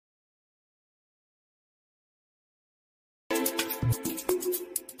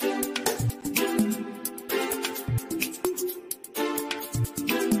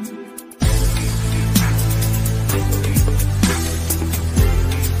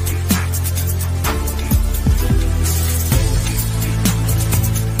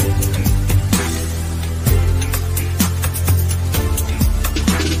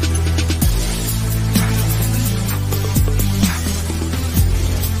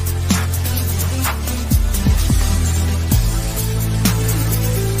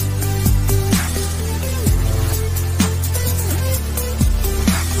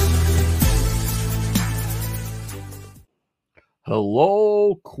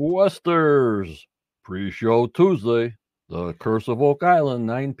Questers, pre-show Tuesday, The Curse of Oak Island,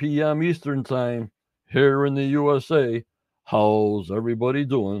 9 p.m. Eastern Time, here in the USA. How's everybody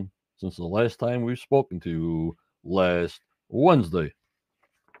doing since the last time we've spoken to you last Wednesday?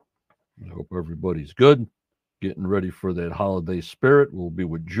 I hope everybody's good, getting ready for that holiday spirit. We'll be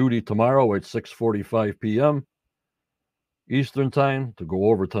with Judy tomorrow at 6:45 p.m. Eastern Time to go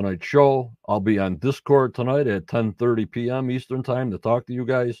over tonight's show. I'll be on Discord tonight at 10:30 p.m. Eastern Time to talk to you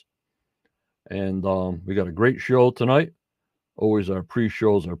guys. And we got a great show tonight. Always our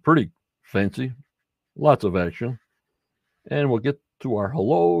pre-shows are pretty fancy. Lots of action. And we'll get to our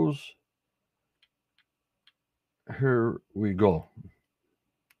hellos. Here we go.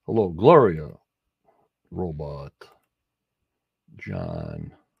 Hello, Gloria. Robot.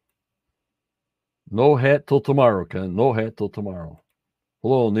 John. No hat till tomorrow, Ken. No hat till tomorrow.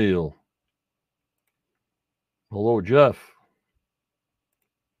 Hello, Neil. Hello, Jeff.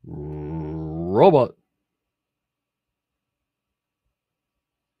 Robot.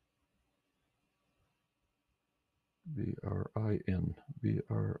 B-R-I-N.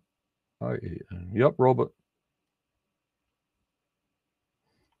 B-R-I-A-N. Yep, Robot.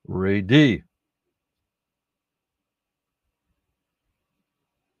 Ray D.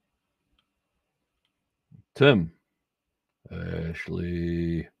 Tim.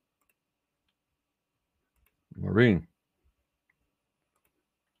 Ashley. Maureen.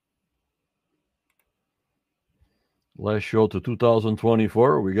 Last show to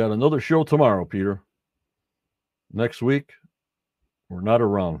 2024. We got another show tomorrow, Peter. Next week, we're not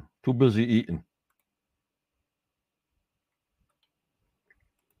around. Too busy eating.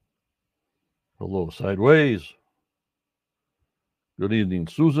 Hello, Sideways. Good evening,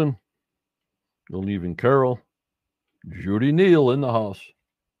 Susan. Good evening, Carol. Judy Neal in the house.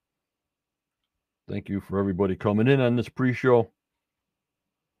 Thank you for everybody coming in on this pre-show.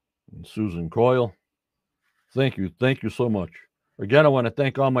 And Susan Coyle. Thank you. Thank you so much. Again, I want to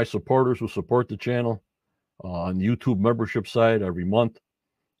thank all my supporters who support the channel on the YouTube membership side every month.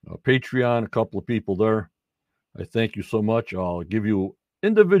 Patreon, a couple of people there. I thank you so much. I'll give you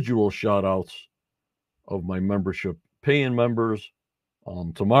individual shout-outs of my membership paying members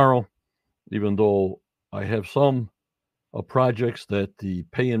tomorrow, even though I have some projects that the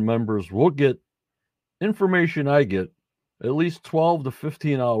paying members will get information I get at least 12 to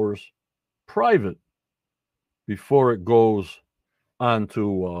 15 hours private before it goes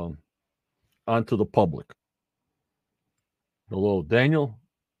onto the public. Hello, Daniel.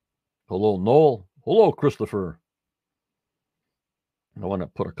 Hello, Noel. Hello, Christopher. I want to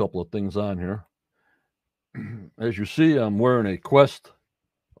put a couple of things on here. As you see, I'm wearing a Quest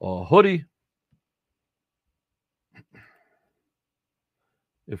hoodie.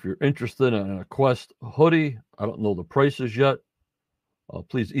 If you're interested in a Quest hoodie, I don't know the prices yet.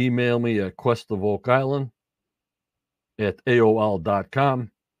 Please email me at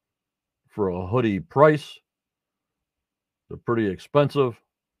questofOakIsland@AOL.com for a hoodie price. They're pretty expensive.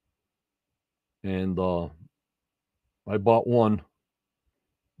 And I bought one.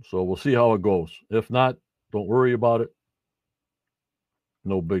 So we'll see how it goes. If not, don't worry about it.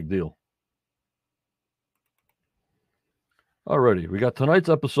 No big deal. Alrighty, we got tonight's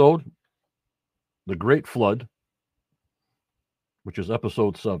episode, The Great Flood, which is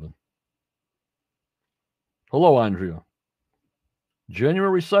episode 7. Hello, Andrea.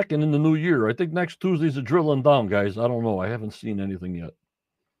 January 2nd in the new year. I think next Tuesday's a drilling down, guys. I don't know. I haven't seen anything yet.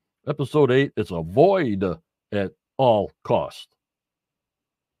 Episode 8, it's avoid at all cost.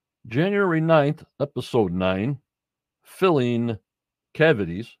 January 9th, episode 9, filling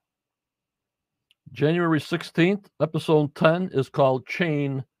cavities. January 16th, episode 10 is called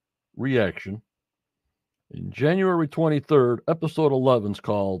Chain Reaction. And January 23rd, episode 11 is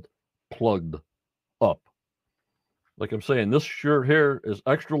called Plugged Up. Like I'm saying, this shirt here is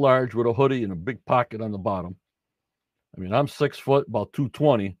extra large with a hoodie and a big pocket on the bottom. I mean, I'm 6 foot, about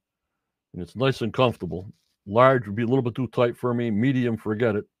 220, and it's nice and comfortable. Large would be a little bit too tight for me. Medium,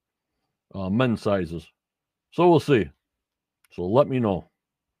 forget it. Men's sizes. So we'll see. So let me know.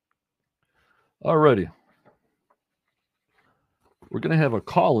 Alrighty. We're going to have a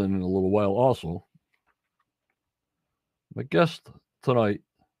call in a little while also. My guest tonight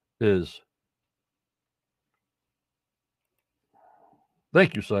is...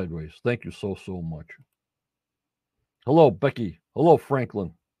 Thank you, Sideways. Thank you so much. Hello, Becky. Hello,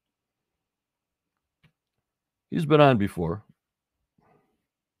 Franklin. He's been on before.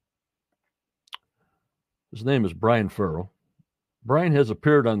 His name is Brian Pharoah. Brian has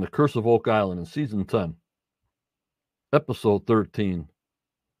appeared on The Curse of Oak Island in Season 10, Episode 13,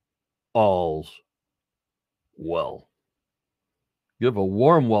 All's Well. give a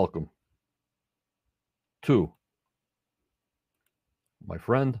warm welcome to my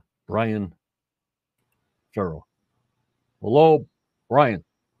friend Brian Pharoah. Hello, Brian.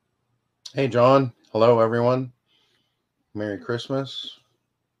 Hey, John. Hello, everyone. Merry Christmas.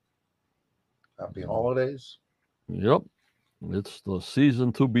 Happy holidays. Yep, it's the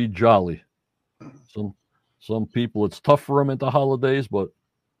season to be jolly. Some people, it's tough for them at the holidays, but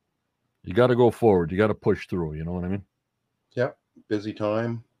you got to go forward. You got to push through. You know what I mean? Yep. Busy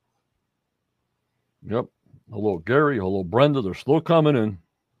time. Yep. Hello, Gary. Hello, Brenda. They're still coming in,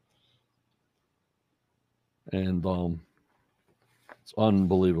 and it's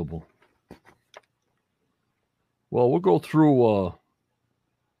unbelievable. Well, we'll go through a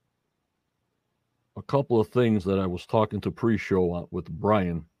couple of things that I was talking to pre-show with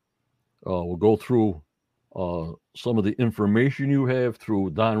Brian. We'll go through some of the information you have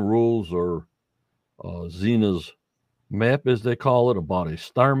through Don Rules or Zena's map, as they call it, about a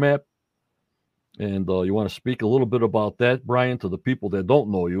star map. And you want to speak a little bit about that, Brian, to the people that don't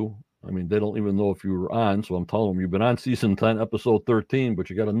know you. I mean, they don't even know if you were on, so I'm telling them you've been on season 10, episode 13, but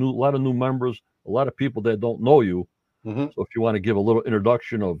you got a lot of new members, a lot of people that don't know you. Mm-hmm. So if you want to give a little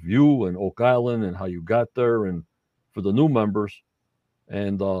introduction of you and Oak Island and how you got there, and for the new members,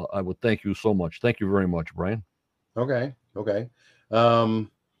 and I would thank you so much. Thank you very much, Brian. Okay.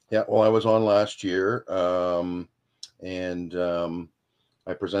 Yeah, well, I was on last year, and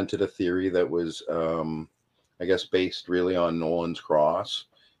I presented a theory that was, I guess, based really on Nolan's Cross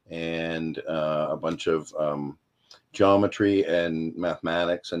and a bunch of geometry and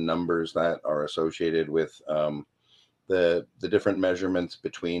mathematics and numbers that are associated with the different measurements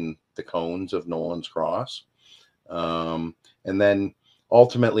between the cones of Nolan's Cross, and then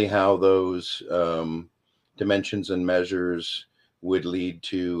ultimately how those dimensions and measures would lead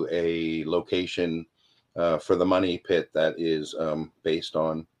to a location for the money pit that is based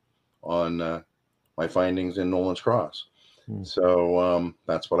on my findings in Nolan's Cross. So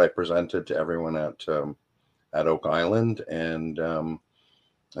that's what I presented to everyone at Oak Island, and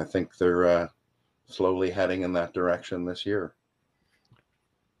I think they're slowly heading in that direction this year.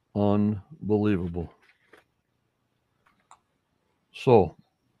 Unbelievable. So,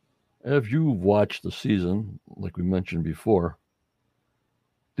 if you've watched the season, like we mentioned before,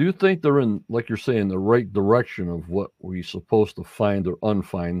 do you think they're in, like you're saying, the right direction of what we're supposed to find or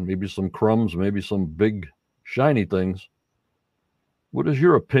unfind? Maybe some crumbs, maybe some big shiny things. What is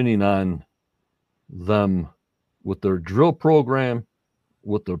your opinion on them with their drill program,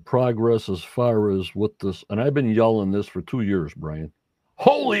 with their progress as far as with this? And I've been yelling this for 2 years, Brian.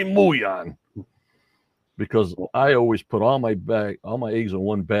 Holy Muyan! Because I always put all my eggs in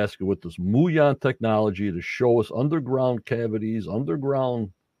one basket with this Muyan technology to show us underground cavities,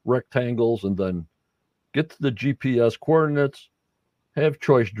 underground rectangles, and then get to the GPS coordinates, have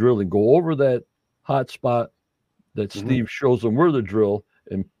choice drilling, go over that hot spot that Steve shows them where to drill,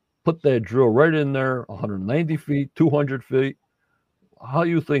 and put that drill right in there, 190 feet, 200 feet. How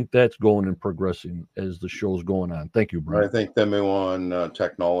do you think that's going and progressing as the show's going on? Thank you, Brian. I think the Muon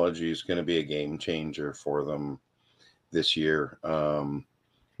technology is going to be a game changer for them this year. Not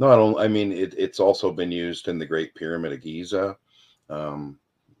only, I mean, it's also been used in the Great Pyramid of Giza.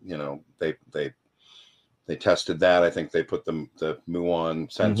 You know, they tested that. I think they put the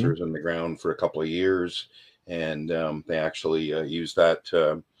Muon sensors in the ground for a couple of years, and they actually used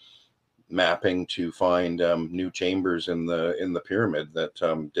that mapping to find new chambers in the pyramid that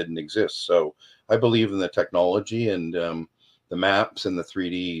didn't exist. So I believe in the technology, and the maps and the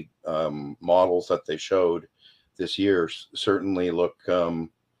 3D models that they showed this year certainly look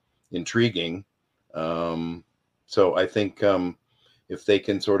intriguing. So I think if they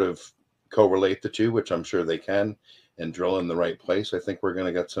can sort of correlate the two, which I'm sure they can, and drill in the right place, I think we're going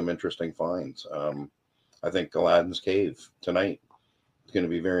to get some interesting finds. I think Aladdin's Cave tonight is going to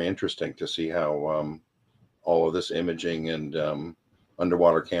be very interesting to see how all of this imaging and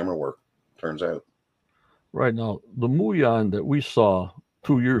underwater camera work turns out. Right now, the Muyan that we saw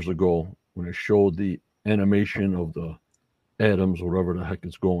 2 years ago when it showed the animation of the atoms, whatever the heck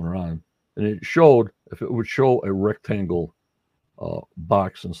is going on, and it showed if it would show a rectangle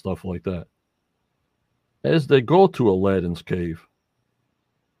box and stuff like that. As they go to Aladdin's cave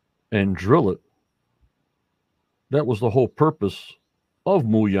and drill it, that was the whole purpose of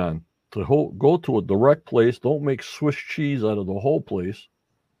Muyan, to go to a direct place, don't make Swiss cheese out of the whole place,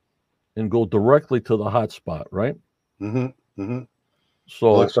 and go directly to the hot spot, right? So it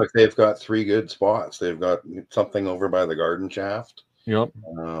looks like they've got 3 good spots. They've got something over by the garden shaft. Yep.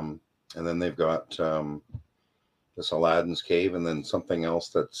 And then they've got this Aladdin's Cave, and then something else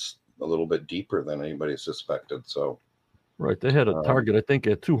that's a little bit deeper than anybody suspected. So, Right. They had a target, I think,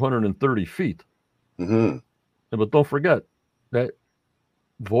 at 230 feet. Mm-hmm. But don't forget that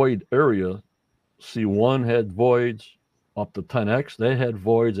void area. C1 had voids up to 10x. They had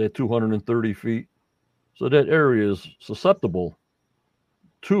voids at 230 feet. So that area is susceptible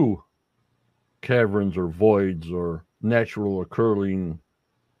to caverns or voids or natural occurring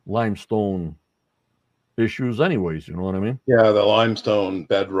limestone issues anyways, you know what I mean? Yeah, the limestone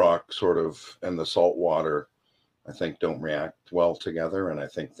bedrock sort of and the salt water, I think, don't react well together, and I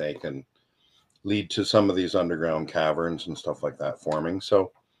think they can lead to some of these underground caverns and stuff like that forming.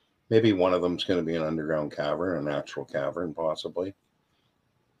 So maybe one of them's going to be an underground cavern, a natural cavern, possibly.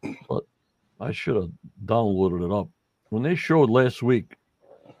 But I should have downloaded it up. When they showed last week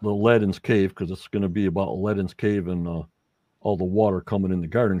the Aladdin's Cave, because it's going to be about Aladdin's Cave and all the water coming in the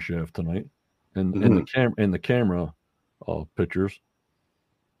garden shaft tonight, and in the camera pictures.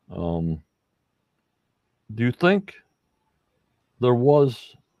 Do you think there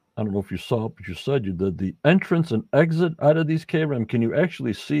was? I don't know if you saw it, but you said you did the entrance and exit out of these caves. I mean, can you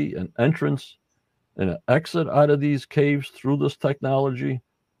actually see an entrance and an exit out of these caves through this technology?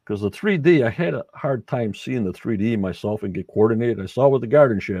 Because the 3D, I had a hard time seeing the 3D myself and get coordinated. I saw where the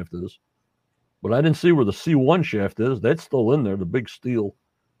garden shaft is, but I didn't see where the C1 shaft is. That's still in there, the big steel,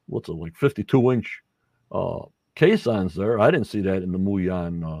 what's it, like 52-inch caissons there. I didn't see that in the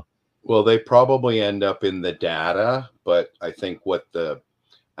Muyan. Well, they probably end up in the data, but I think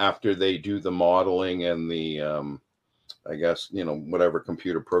after they do the modeling and the, I guess, whatever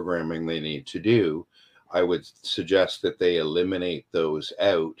computer programming they need to do, I would suggest that they eliminate those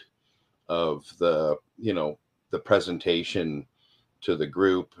out of the presentation to the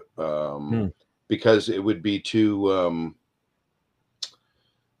group, because it would be too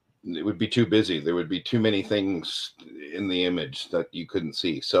busy. There would be too many things in the image that you couldn't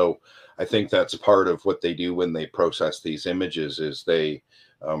see. So I think that's part of what they do when they process these images is they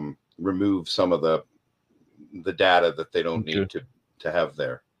remove some of the data that they don't need to have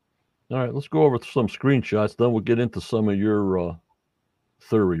there. All right, let's go over some screenshots. Then we'll get into some of your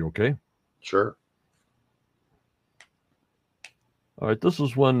theory, okay? Sure. All right, this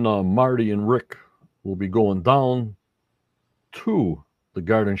is when Marty and Rick will be going down to the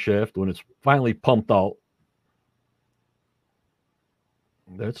garden shaft when it's finally pumped out.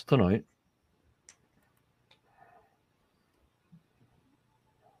 That's tonight.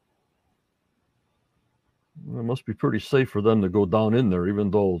 It must be pretty safe for them to go down in there,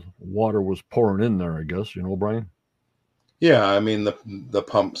 even though water was pouring in there, I guess, Brian? Yeah, I mean the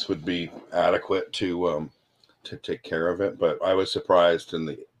pumps would be adequate to take care of it, but I was surprised in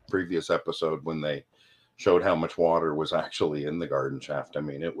the previous episode when they showed how much water was actually in the garden shaft. I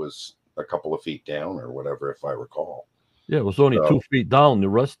mean, it was a couple of feet down or whatever, if I recall. Yeah, it was only 2 feet down. The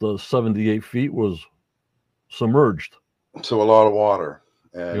rest of the 78 feet was submerged. So a lot of water.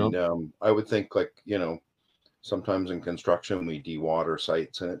 And I would think, like, sometimes in construction we dewater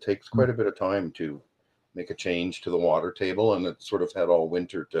sites, and it takes quite a bit of time to make a change to the water table, and it sort of had all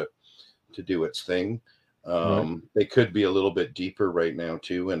winter to do its thing. Right. They could be a little bit deeper right now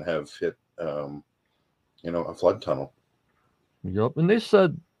too and have hit a flood tunnel. Yep. And they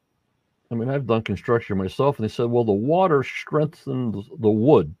said, I mean, I've done construction myself, and they said, well, the water strengthens the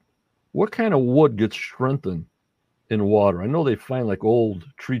wood. What kind of wood gets strengthened in water? I know they find like old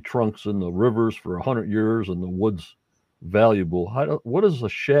tree trunks in the rivers for 100 years, and the wood's valuable. What is a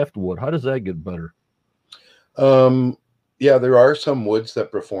shaft wood? How does that get better? Yeah, there are some woods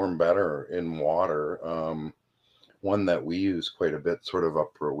that perform better in water. One that we use quite a bit, sort of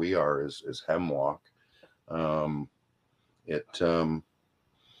up where we are, is hemlock. It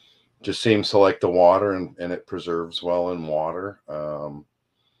just seems to like the water, and it preserves well in water.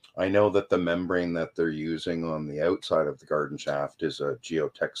 I know that the membrane that they're using on the outside of the garden shaft is a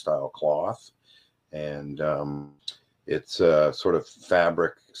geotextile cloth, and it's a sort of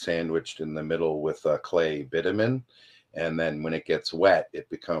fabric sandwiched in the middle with a clay bitumen, and then when it gets wet, it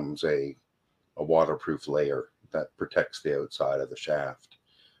becomes a waterproof layer that protects the outside of the shaft.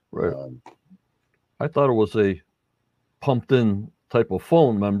 Right. I thought it was a pumped-in type of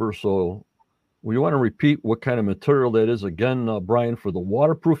foam member. So, we want to repeat what kind of material that is again, Brian, for the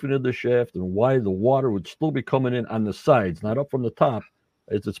waterproofing of the shaft, and why the water would still be coming in on the sides, not up from the top.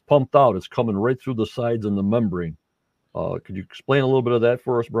 As it's pumped out, it's coming right through the sides and the membrane. Could you explain a little bit of that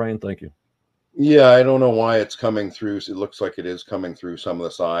for us, Brian? Thank you. Yeah, I don't know why it's coming through. It looks like it is coming through some of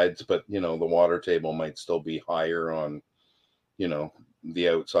the sides, but the water table might still be higher on, the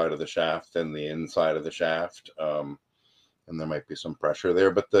outside of the shaft than the inside of the shaft. And there might be some pressure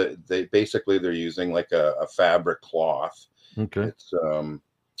there, but they're using like a fabric cloth. Okay. It's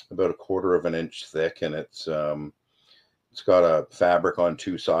about 1/4 of an inch thick, and it's It's got a fabric on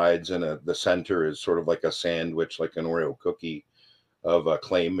two sides, and the center is sort of like a sandwich, like an Oreo cookie of a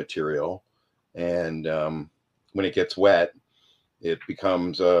clay material. And when it gets wet, it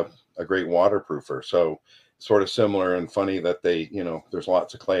becomes a great waterproofer. So sort of similar and funny that they, there's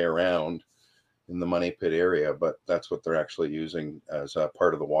lots of clay around in the money pit area, but that's what they're actually using as a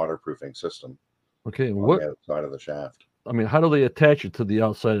part of the waterproofing system. Okay, and on the outside of the shaft. I mean, how do they attach it to the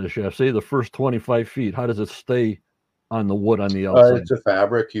outside of the shaft? Say the first 25 feet, how does it stay on the wood on the outside? It's a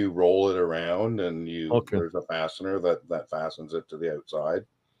fabric. You roll it around, and Okay. there's a fastener that fastens it to the outside.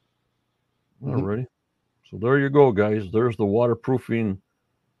 Alrighty. So there you go, guys. There's the waterproofing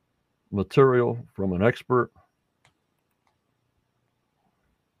material from an expert.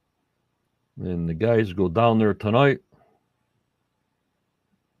 And the guys go down there tonight.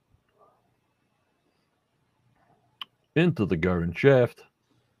 Into the garden shaft.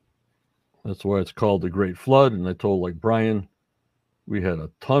 That's why it's called the Great Flood. And I told, like Brian, we had a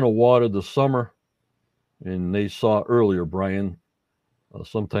ton of water this summer. And they saw earlier, Brian,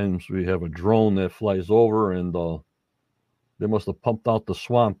 sometimes we have a drone that flies over, and they must have pumped out the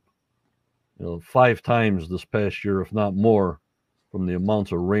swamp 5 times this past year, if not more, from the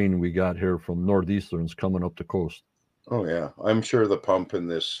amounts of rain we got here from northeasterns coming up the coast. Oh, yeah. I'm sure the pump in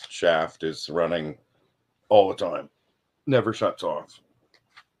this shaft is running all the time. Never shuts off.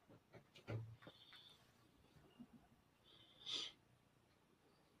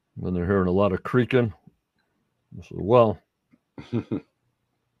 And they're hearing a lot of creaking. So, well,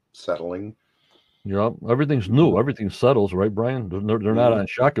 settling. Yeah, everything's new. Everything settles, right, Brian? They're not on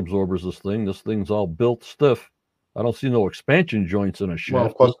shock absorbers, this thing. This thing's all built stiff. I don't see no expansion joints in a shaft.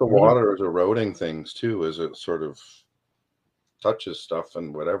 Well, plus the water is eroding things, too, as it sort of touches stuff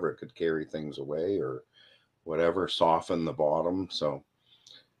and whatever. It could carry things away or whatever, soften the bottom. So,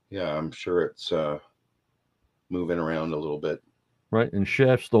 yeah, I'm sure it's moving around a little bit. Right, and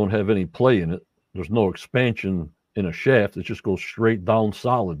shafts don't have any play in it. There's no expansion in a shaft. It just goes straight down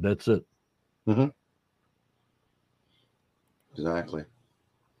solid. That's it. Mm-hmm. Exactly.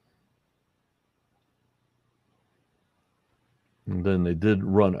 And then they did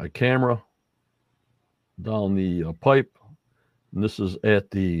run a camera down the pipe. And this is at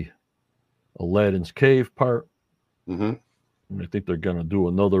the Aladdin's Cave part. Mm-hmm. And I think they're going to do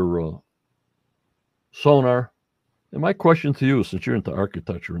another sonar. And my question to you, since you're into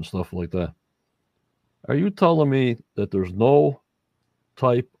architecture and stuff like that, are you telling me that there's no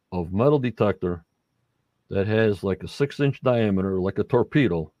type of metal detector that has like a 6-inch diameter, like a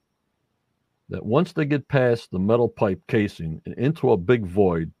torpedo, that once they get past the metal pipe casing and into a big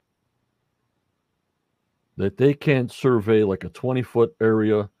void, that they can't survey like a 20-foot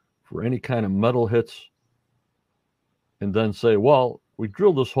area for any kind of metal hits and then say, well, we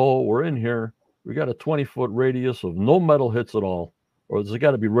drilled this hole, we're in here, we got a 20-foot radius of no metal hits at all, or does it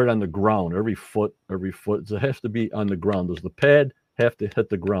got to be right on the ground, every foot? Does it have to be on the ground? Does the pad have to hit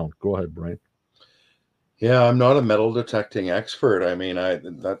the ground? Go ahead, Brian. Yeah, I'm not a metal detecting expert. I mean,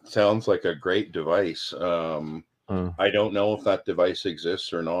 that sounds like a great device. I don't know if that device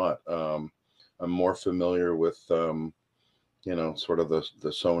exists or not. I'm more familiar with, sort of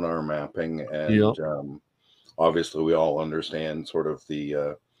the sonar mapping, and obviously we all understand sort of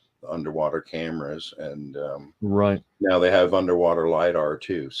the underwater cameras, and right now they have underwater LiDAR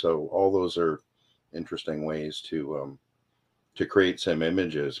too. So all those are interesting ways to create some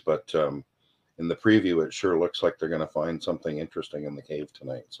images, but in the preview, it sure looks like they're going to find something interesting in the cave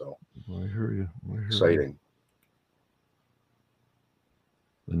tonight. So I hear you. Exciting.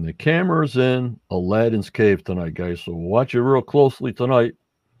 And the camera's in Aladdin's Cave tonight, guys. So watch it real closely tonight.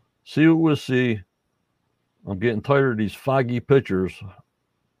 See what we see. I'm getting tired of these foggy pictures.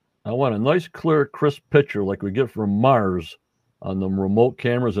 I want a nice, clear, crisp picture like we get from Mars on them remote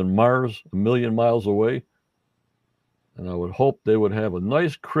cameras in Mars, 1 million miles away. And I would hope they would have a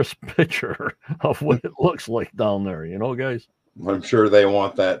nice, crisp picture of what it looks like down there, guys. I'm sure they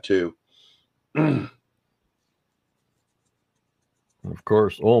want that too. Of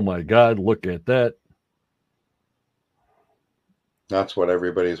course, oh my God, look at that. That's what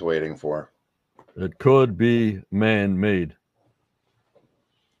everybody's waiting for. It could be man-made.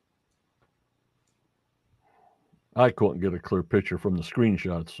 I couldn't get a clear picture from the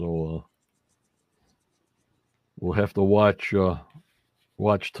screenshot, so we'll have to watch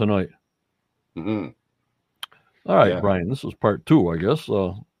tonight. Mm-hmm. All right, yeah. Brian, this is part 2, I guess.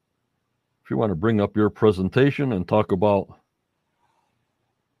 If you want to bring up your presentation and talk about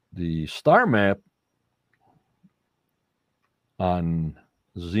the star map on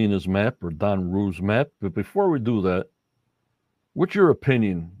Zena's map or Don Rue's map. But before we do that, what's your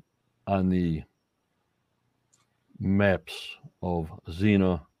opinion on the maps of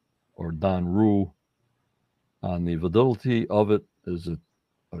Xena or Donru on the validity of it. Is it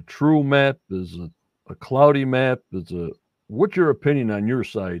a true map? Is it a cloudy map? What's your opinion on your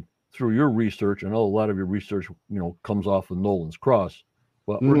side through your research? I know a lot of your research, comes off of Nolan's Cross,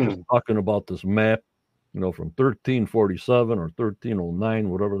 but we're just talking about this map, from 1347 or 1309,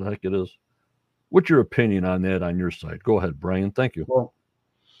 whatever the heck it is. What's your opinion on that on your side? Go ahead, Brian. Thank you. Well,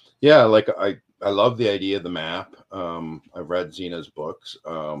 yeah, like I love the idea of the map. I've read Xena's books.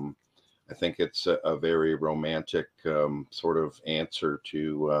 I think it's a very romantic sort of answer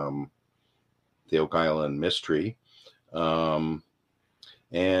to the Oak Island mystery. I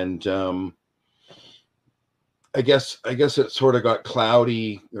guess it sort of got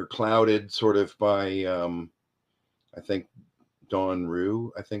clouded sort of by I think Don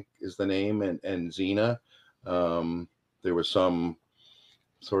Rue, I think is the name, and Xena. There was some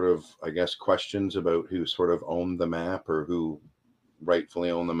sort of, I guess, questions about who sort of owned the map or who rightfully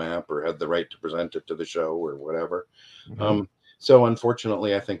owned the map or had the right to present it to the show or whatever. Mm-hmm. So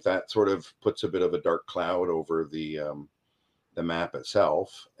unfortunately, I think that sort of puts a bit of a dark cloud over the map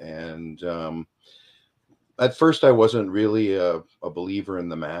itself. And at first, I wasn't really a believer in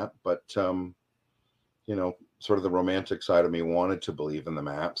the map, but sort of the romantic side of me wanted to believe in the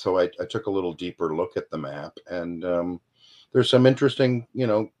map. So I took a little deeper look at the map, and there's some interesting,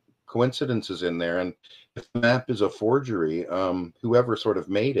 coincidences in there. And if the map is a forgery, whoever sort of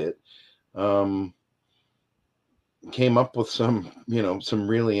made it came up with some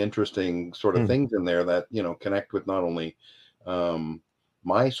really interesting sort of things in there that, connect with not only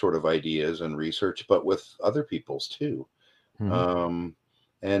my sort of ideas and research, but with other people's too.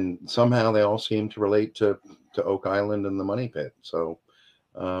 And somehow they all seem to relate to Oak Island and the Money Pit. So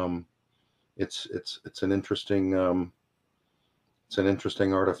it's an interesting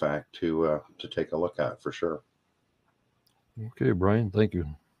artifact to take a look at for sure. Okay, Brian, thank you.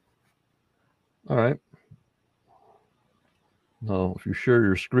 All right. Now, if you share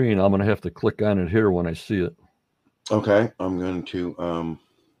your screen, I'm going to have to click on it here when I see it. Okay, I'm going to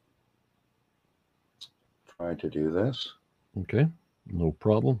try to do this. Okay, no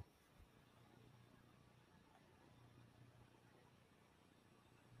problem.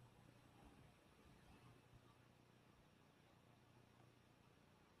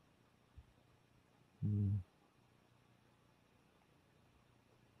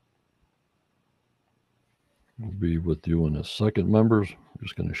 I'll be with you in a second, members. I'm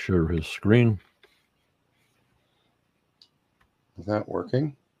just going to share his screen. Is that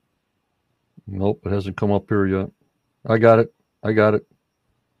working? Nope, it hasn't come up here yet. I got it. Okay.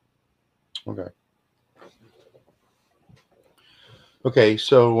 Okay,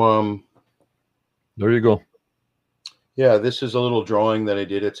 so there you go. Yeah, this is a little drawing that I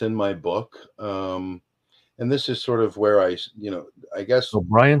did. It's in my book. And this is sort of where I guess. So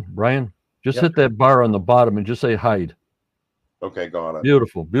Brian, just hit that bar on the bottom and just say hide. Okay, got it.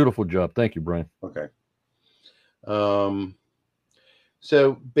 Beautiful job. Thank you, Brian. Okay.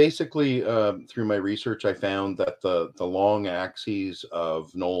 So basically, through my research, I found that the long axes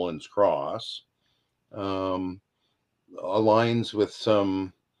of Nolan's Cross aligns with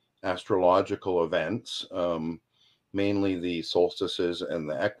some astrological events, mainly the solstices and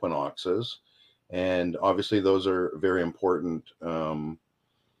the equinoxes. And obviously, those are very important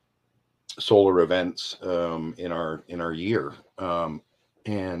solar events in our year.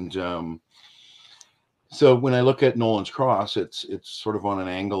 So when I look at Nolan's Cross, it's sort of on an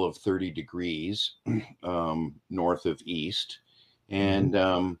angle of 30 degrees north of east.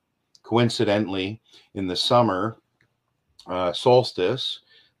 And coincidentally, in the summer solstice,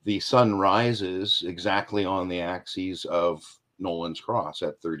 the sun rises exactly on the axis of Nolan's Cross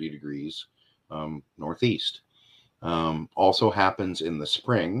at 30 degrees northeast. Also happens in the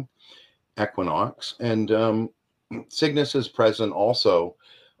spring equinox. And Cygnus is present also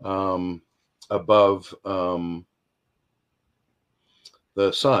above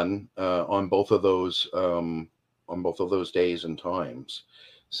the sun on both of those days and times.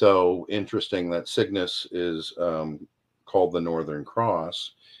 So interesting that Cygnus is called the Northern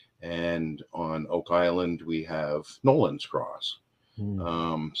Cross, and on Oak Island we have Nolan's Cross.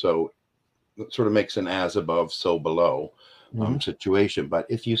 So it sort of makes an as above, so below situation. But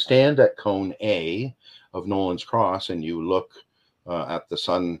if you stand at cone A of Nolan's Cross and you look at the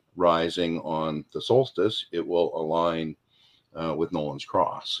sun rising on the solstice, it will align with Nolan's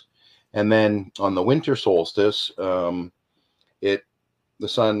Cross. And then on the winter solstice, the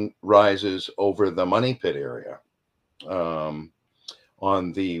sun rises over the Money Pit area. On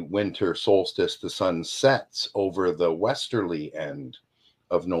the winter solstice, the sun sets over the westerly end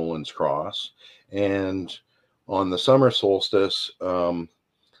of Nolan's Cross. And on the summer solstice,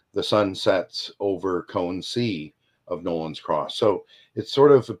 the sun sets over Cone C of Nolan's Cross. So it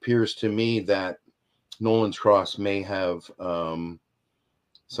sort of appears to me that Nolan's Cross may have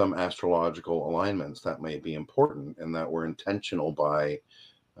some astrological alignments that may be important and that were intentional by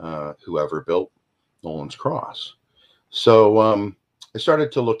whoever built Nolan's Cross. So I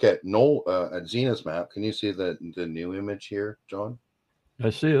started to look at at Zena's map. Can you see the new image here, John? I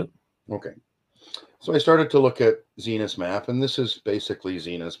see it. Okay. So I started to look at Zena's map, and this is basically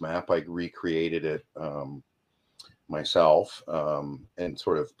Zena's map. I recreated it myself and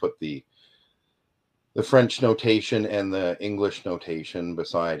sort of put the French notation and the English notation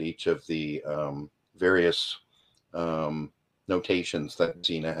beside each of the various notations that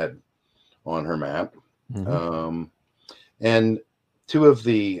Zena had on her map. Mm-hmm. And two of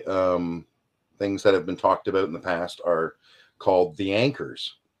the things that have been talked about in the past are called the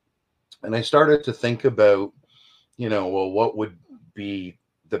anchors. And I started to think about, well, what would be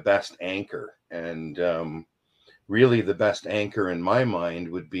the best anchor? And really the best anchor in my mind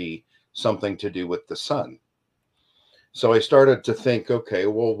would be something to do with the sun. So I started to think, okay,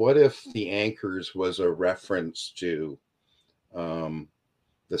 well, what if the anchors was a reference to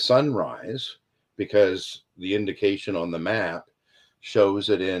the sunrise? Because the indication on the map shows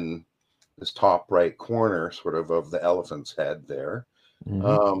it in this top right corner, sort of the elephant's head there.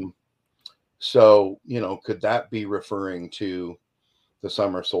 Mm-hmm. So, could that be referring to the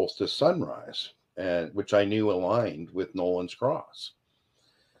summer solstice sunrise, and which I knew aligned with Nolan's Cross?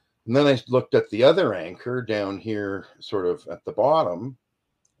 And then I looked at the other anchor down here, sort of at the bottom,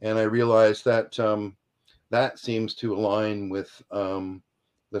 and I realized that that seems to align with the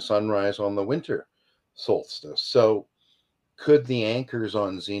sunrise on the winter solstice. So could the anchors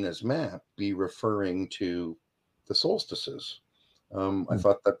on Zena's map be referring to the solstices? I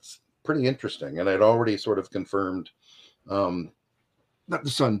thought that's pretty interesting. And I'd already sort of confirmed that the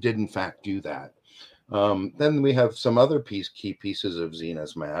sun did in fact do that. Then we have some other key pieces of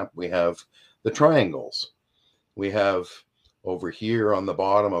Zena's map. We have the triangles. We have over here on the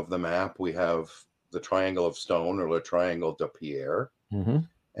bottom of the map, we have the triangle of stone, or le triangle de pierre. Mm-hmm.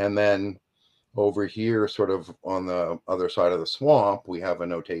 And then over here, sort of on the other side of the swamp, we have a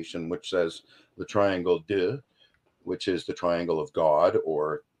notation which says the triangle de, which is the triangle of God,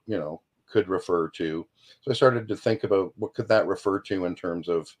 or, could refer to. So I started to think about what could that refer to in terms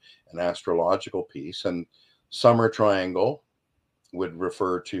of an astrological piece. And summer triangle would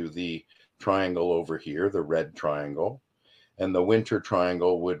refer to the triangle over here, the red triangle. And the winter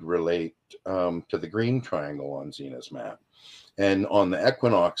triangle would relate to the green triangle on Zena's map. And on the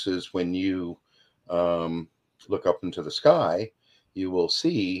equinoxes, when you look up into the sky, you will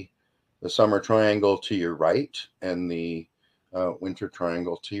see the summer triangle to your right and the winter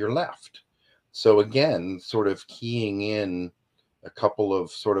triangle to your left. So again, sort of keying in a couple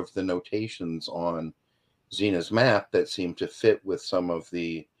of sort of the notations on Zena's map that seem to fit with some of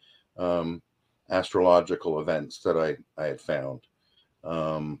the astrological events that I had found.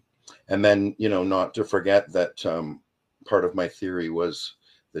 And then, not to forget that part of my theory was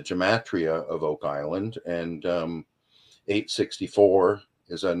the gematria of Oak Island, and 864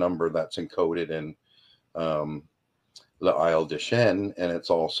 is a number that's encoded in l'Isle de Chêne, and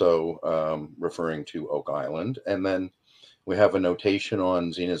it's also referring to Oak Island. And then we have a notation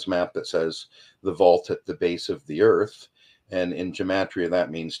on Zena's map that says the vault at the base of the earth, and in gematria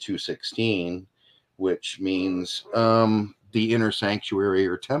that means 216, which means the inner sanctuary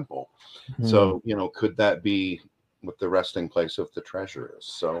or temple. So, could that be what the resting place of the treasure is?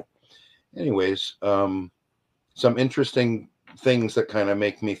 So anyways, some interesting things that kind of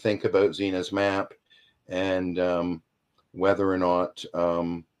make me think about Zena's map and whether or not,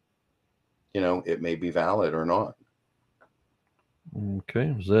 it may be valid or not.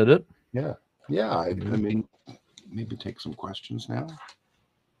 Okay. Is that it? Yeah. Yeah. I mean, maybe take some questions now.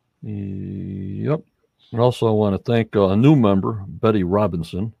 Yep. And also, I want to thank a new member, Betty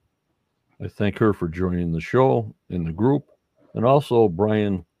Robinson. I thank her for joining the show in the group. And also,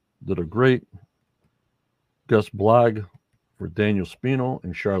 Brian did a great guest blog for Daniel Spino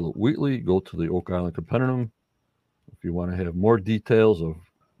and Charlotte Wheatley. Go to the Oak Island Compendium. If you want to have more details of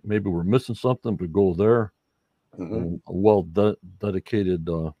maybe we're missing something, but go there. Mm-hmm. A well-dedicated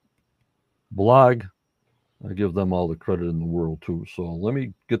blog. I give them all the credit in the world, too. So let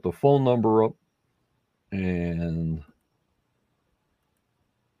me get the phone number up and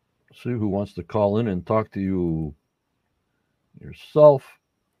see who wants to call in and talk to you yourself.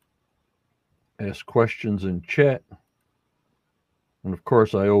 Ask questions in chat. And, of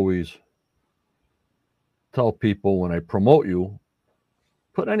course, I always tell people when I promote you,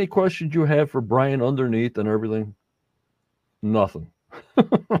 Put any questions you have for Brian underneath and everything. Nothing.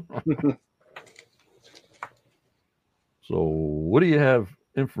 So what do you have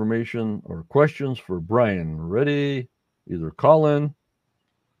information or questions for Brian? Ready? Either call in,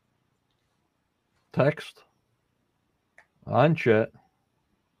 text, on chat,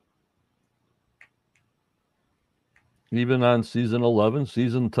 even on season 11,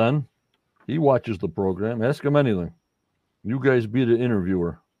 season 10. He watches the program. Ask him anything. You guys be the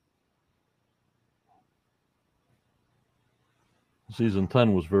interviewer. Season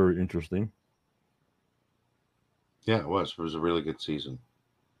 10 was very interesting. Yeah, it was. It was a really good season.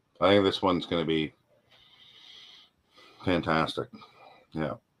 I think this one's going to be fantastic.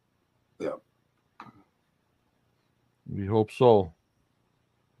 Yeah. Yeah. We hope so.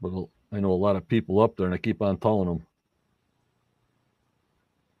 But I know a lot of people up there, and I keep on telling them.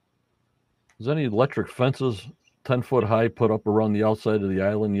 Is any electric fences 10-foot high put up around the outside of the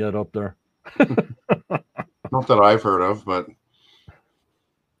island yet up there? Not that I've heard of, but.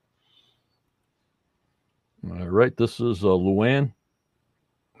 All right, this is Luann.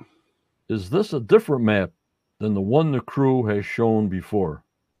 Is this a different map than the one the crew has shown before?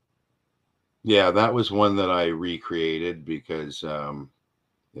 Yeah, that was one that I recreated because,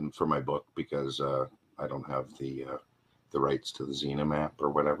 for my book, because I don't have the rights to the Xena map or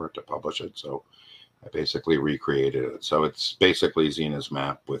whatever to publish it. So I basically recreated it. So it's basically Xena's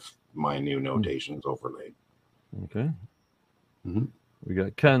map with my new notations overlaid. Okay. Mm-hmm. We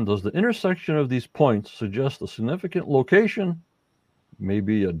got Ken. Does the intersection of these points suggest a significant location?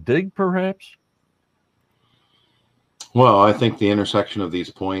 Maybe a dig, perhaps? Well, I think the intersection of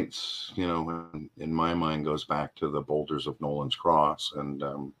these points, in my mind, goes back to the boulders of Nolan's Cross, and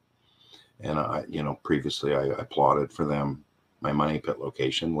I, previously I plotted for them my money pit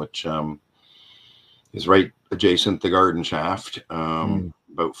location, which is right adjacent the garden shaft,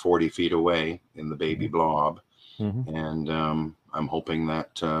 about 40 feet away in the baby blob, and I'm hoping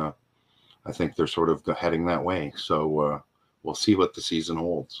that I think they're sort of heading that way. So we'll see what the season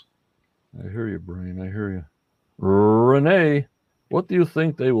holds. I hear you, Brian. I hear you. Renee, what do you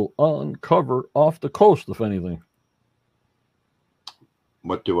think they will uncover off the coast, if anything?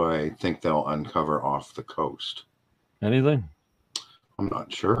 What do I think they'll uncover off the coast? Anything? I'm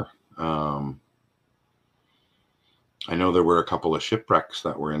not sure. I know there were a couple of shipwrecks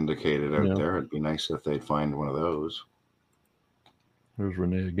that were indicated out there. It'd be nice if they'd find one of those. Here's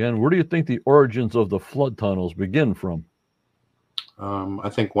Renee again. Where do you think the origins of the flood tunnels begin from? I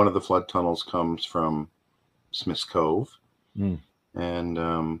think one of the flood tunnels comes from Smith's Cove.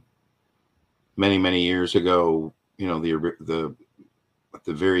 And many, many years ago, at the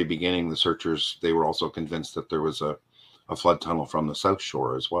very beginning, the searchers, they were also convinced that there was a flood tunnel from the South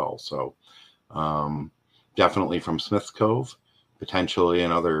Shore as well. So definitely from Smith's Cove, potentially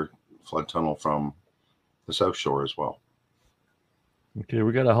another flood tunnel from the South Shore as well. Okay,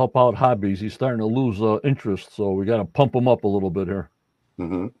 we got to help out Hobbies. He's starting to lose interest, so we got to pump him up a little bit here.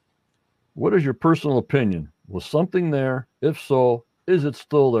 What is your personal opinion? Was something there? If so, is it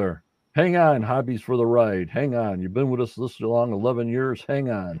still there? Hang on, Hobbies, for the ride. Hang on. You've been with us this long, 11 years. Hang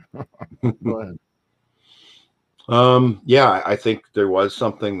on. Go ahead. Yeah, I think there was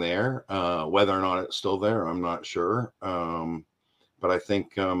something there. Whether or not it's still there, I'm not sure. But I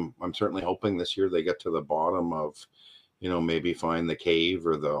think I'm certainly hoping this year they get to the bottom of, maybe find the cave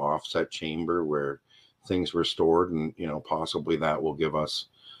or the offset chamber where things were stored, and possibly that will give us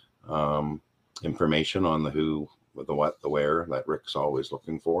information on the who, the what, the where that Rick's always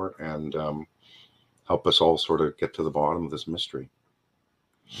looking for, and help us all sort of get to the bottom of this mystery.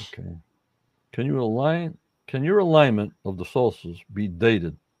 Okay. Can your alignment of the solstices be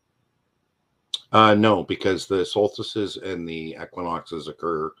dated? No, because the solstices and the equinoxes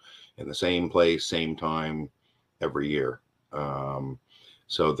occur in the same place, same time every year.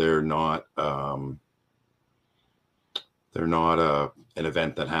 So they're not an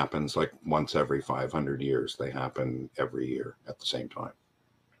event that happens like once every 500 years. They happen every year at the same time.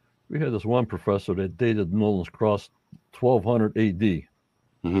 We had this one professor that dated Nolan's Cross 1200 AD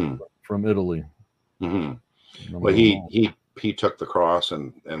from Italy. Well, he took the cross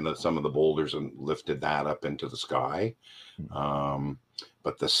and some of the boulders and lifted that up into the sky.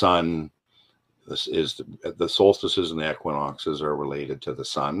 But the sun, this is the solstices and the equinoxes are related to the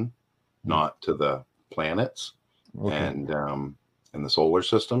sun, not to the planets and the solar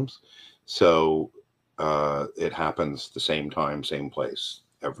systems. So it happens the same time, same place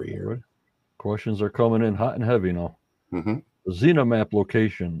every year. Right. Questions are coming in hot and heavy now. The Xena map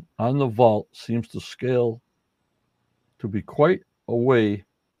location on the vault seems to scale to be quite away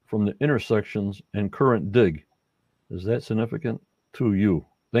from the intersections and current dig. Is that significant to you?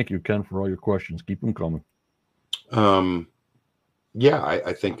 Thank you, Ken, for all your questions. Keep them coming. Yeah,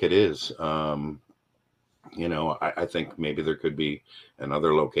 I think it is. I think maybe there could be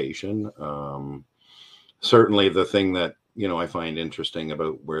another location. Certainly the thing that, I find interesting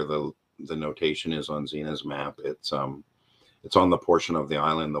about where the notation is on Zena's map, it's on the portion of the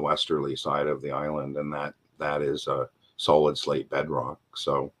island, the westerly side of the island, and that is a solid slate bedrock.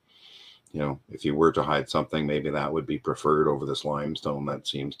 So, if you were to hide something, maybe that would be preferred over this limestone that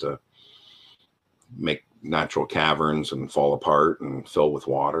seems to make natural caverns and fall apart and fill with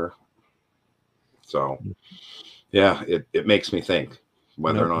water. So, yeah, it makes me think.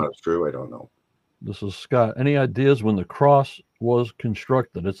 Whether or not it's true, I don't know. This is Scott. Any ideas when the cross was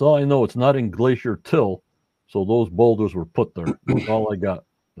constructed? It's all I know. It's not in Glacier Till, so those boulders were put there. That's all I got.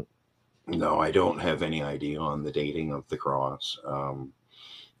 No, I don't have any idea on the dating of the cross.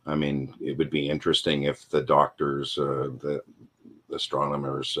 I mean, it would be interesting if the doctors, the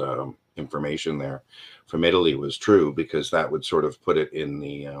astronomers' information there from Italy was true, because that would sort of put it in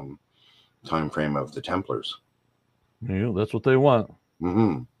the time frame of the Templars. Yeah, that's what they want.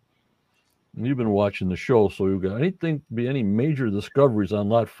 Mm-hmm. And you've been watching the show, so you got any major discoveries on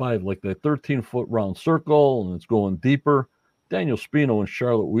Lot 5, like that 13-foot round circle, and it's going deeper. Daniel Spino and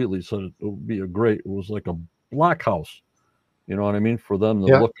Charlotte Wheatley said it would be it was like a blockhouse, you know what I mean, for them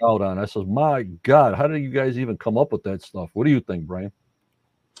to look out on. I says, my God, how do you guys even come up with that stuff? What do you think, Brian?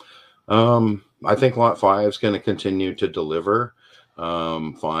 I think Lot 5 is going to continue to deliver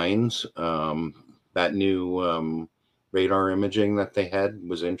finds. That new radar imaging that they had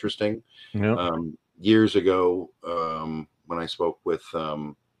was interesting. Yeah. Years ago, when I spoke with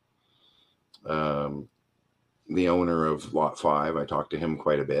the owner of Lot 5, I talked to him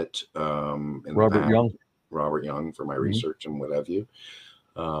quite a bit. Robert Young, for my research and what have you.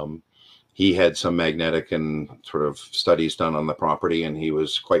 He had some magnetic and sort of studies done on the property, and he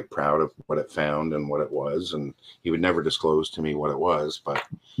was quite proud of what it found and what it was. And he would never disclose to me what it was, but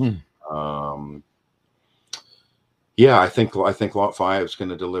yeah, I think Lot 5 is going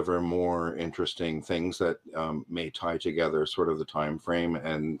to deliver more interesting things that may tie together sort of the time frame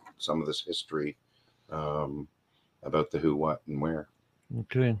and some of this history about the who, what, and where.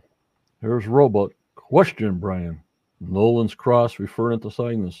 Okay. Here's Robot. Question, Brian. Nolan's cross referring to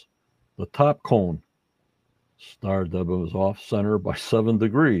Cygnus. The top cone. Star W was off center by 7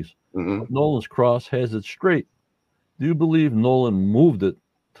 degrees. Mm-hmm. But Nolan's cross has it straight. Do you believe Nolan moved it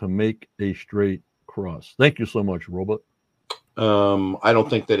to make a straight cross? Thank you so much, Robot. I don't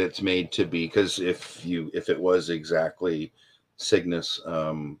think that it's made to be, because if it was exactly Cygnus,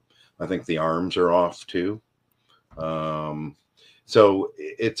 I think the arms are off too. So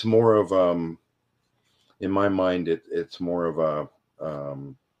it's more of in my mind, it's more of a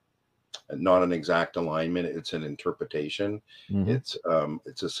not an exact alignment. It's an interpretation. Mm-hmm.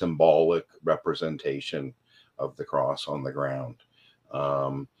 It's a symbolic representation of the cross on the ground.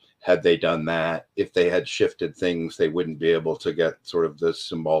 Had they done that, if they had shifted things, they wouldn't be able to get sort of the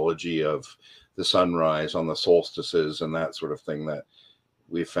symbology of the sunrise on the solstices and that sort of thing that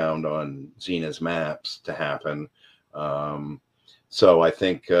we found on Zena's maps to happen. So I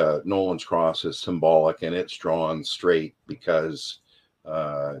think Nolan's cross is symbolic, and it's drawn straight because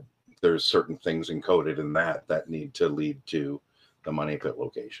there's certain things encoded in that need to lead to the money pit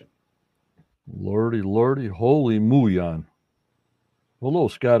location. Lordy, holy Muyan. Hello,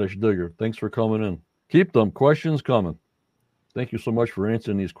 Scottish Digger. Thanks for coming in. Keep them questions coming. Thank you so much for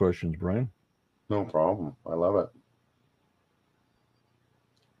answering these questions, Brian. No problem. I love it.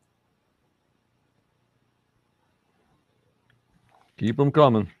 Keep them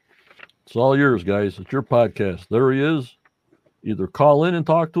coming. It's all yours, guys. It's your podcast. There he is. Either call in and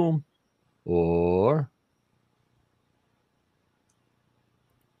talk to him, or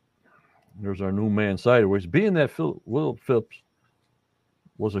there's our new man sideways. Being that Will Phipps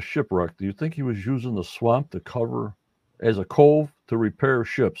was a shipwreck, do you think he was using the swamp to cover as a cove to repair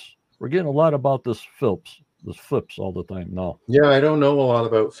ships? We're getting a lot about this Phipps all the time now. Yeah, I don't know a lot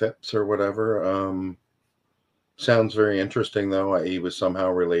about Phipps or whatever. Sounds very interesting, though. He was somehow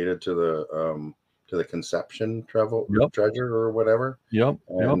related to the Conception treasure or whatever. Yep.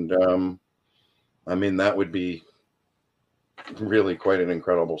 And I mean, that would be really quite an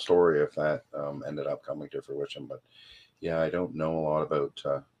incredible story if that ended up coming to fruition. But yeah, I don't know a lot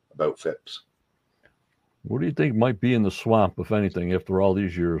about Phipps. What do you think might be in the swamp, if anything, after all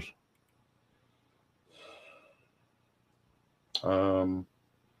these years?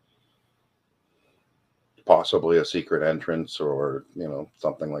 Possibly a secret entrance, or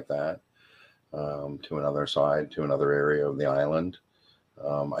something like that, to another side, to another area of the island.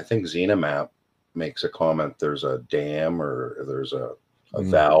 I think Xena map makes a comment. There's a dam, or there's a a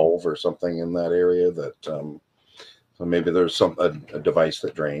valve or something in that area that. So maybe there's a device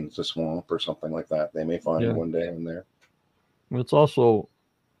that drains the swamp or something like that. They may find one day in there. It's also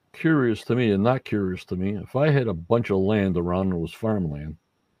curious to me and not curious to me. If I had a bunch of land around and it was farmland,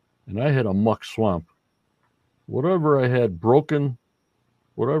 and I had a muck swamp, whatever I had broken,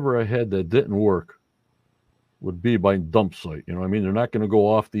 whatever I had that didn't work, would be by dump site. You know what I mean? They're not going to go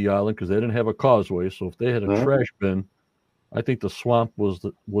off the island because they didn't have a causeway. So if they had a trash bin, I think the swamp was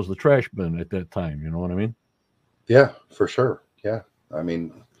the trash bin at that time. You know what I mean? Yeah, for sure. Yeah. I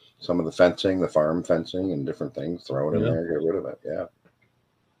mean, some of the fencing, the farm fencing and different things, throw it in there, get rid of it. Yeah.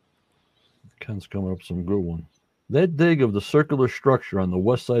 Ken's coming up with some good one. That dig of the circular structure on the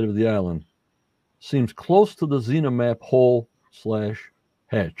west side of the island seems close to the Xenamap hole/hatch.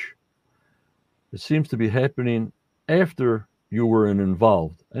 It seems to be happening after you were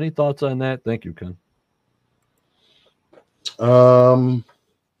involved. Any thoughts on that? Thank you, Ken.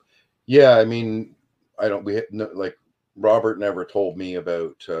 Yeah, I mean, like Robert never told me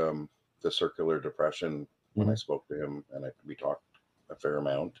about the circular depression when I spoke to him, and we talked a fair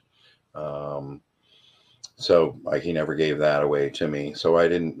amount. So he never gave that away to me. So I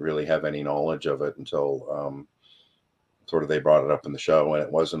didn't really have any knowledge of it until sort of they brought it up in the show, and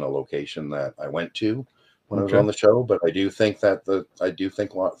it wasn't a location that I went to when I was on the show. But I do think that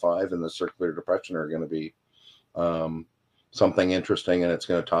Lot 5 and the circular depression are going to be something interesting, and it's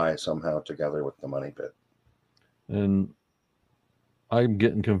going to tie somehow together with the money pit. And I'm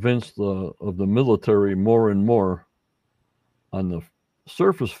getting convinced of the military more and more on the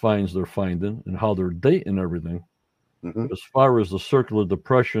surface finds they're finding and how they're dating everything. As far as the circular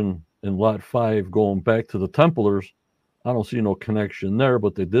depression in Lot 5 going back to the Templars, I don't see no connection there,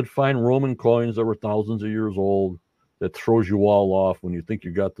 but they did find Roman coins that were thousands of years old. That throws you all off when you think you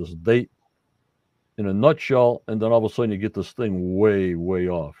got this date in a nutshell, and then all of a sudden you get this thing way, way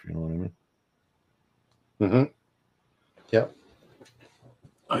off. You know what I mean? Yeah,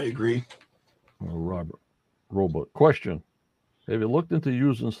 I agree. Robot question. Have you looked into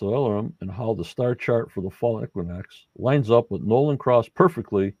using Stellarium and how the star chart for the fall equinox lines up with Nolan Cross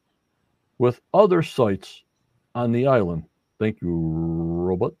perfectly with other sites on the island? Thank you,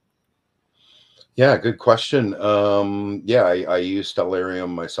 Robot. Yeah, good question. Yeah, I use Stellarium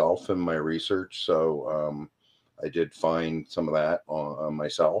myself in my research, so I did find some of that on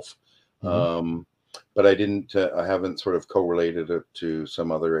myself. But I haven't sort of correlated it to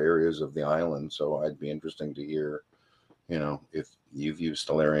some other areas of the island, so I'd be interesting to hear, if you've used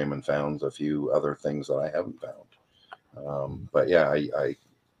Stellarium and found a few other things that I haven't found. But yeah,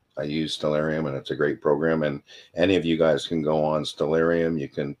 I use Stellarium, and it's a great program, and any of you guys can go on Stellarium. You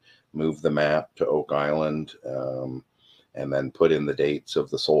can move the map to Oak Island, and then put in the dates of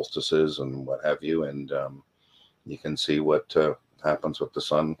the solstices and what have you, and you can see what happens with the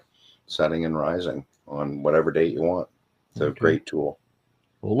sun setting and rising on whatever date you want. It's a great tool.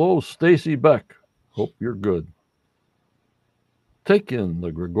 Hello, Stacy Beck. Hope you're good. Take in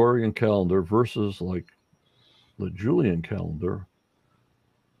the Gregorian calendar versus like the Julian calendar,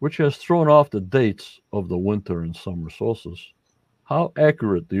 which has thrown off the dates of the winter and summer solstice. How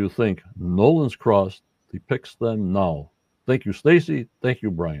accurate do you think Nolan's Cross depicts them now? Thank you, Stacy. Thank you,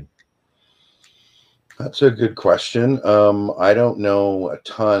 Brian. That's a good question. I don't know a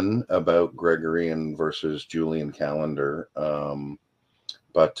ton about Gregorian versus Julian calendar,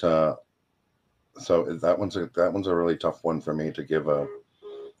 but so that one's a really tough one for me to give an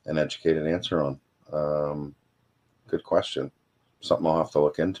educated answer on. Good question. Something I'll have to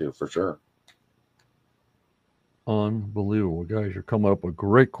look into for sure. Unbelievable, guys! You're coming up with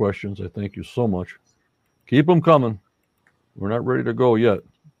great questions. I thank you so much. Keep them coming. We're not ready to go yet.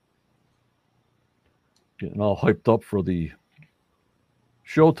 Getting all hyped up for the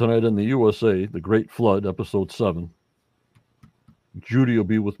show tonight in the USA, The Great Flood, Episode 7. Judy will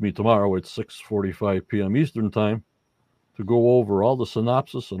be with me tomorrow at 6:45 p.m. Eastern Time to go over all the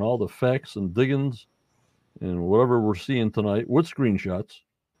synopsis and all the facts and diggings and whatever we're seeing tonight with screenshots.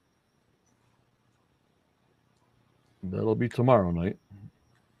 That'll be tomorrow night.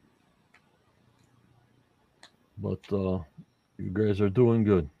 But you guys are doing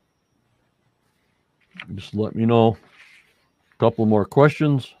good. Just let me know. A couple more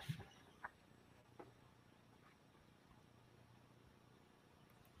questions.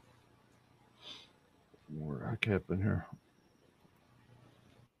 What happened here?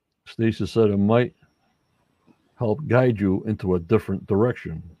 Stacy said it might help guide you into a different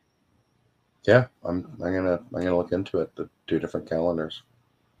direction. Yeah, I'm gonna look into it. The two different calendars.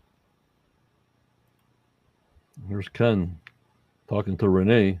 Here's Ken talking to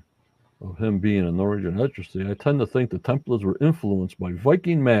Renee. of him being a Norwegian electricity, I tend to think the Templars were influenced by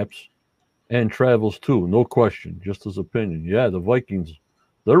Viking maps and travels too. No question, just his opinion. Yeah, the Vikings,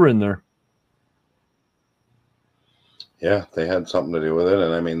 they're in there. Yeah, they had something to do with it,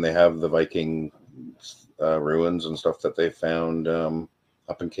 and I mean they have the Viking ruins and stuff that they found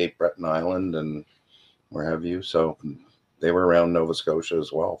up in Cape Breton Island and where have you. So they were around Nova Scotia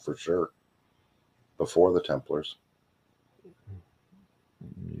as well, for sure, before the Templars.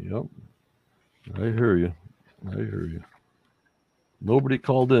 Yep, I hear you. I hear you. Nobody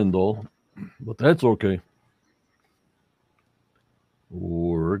called in though, but that's okay.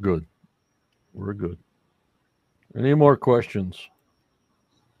 We're good. We're good. Any more questions?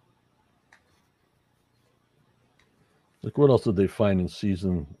 Like, what else did they find in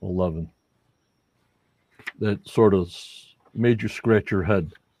season 11 that sort of made you scratch your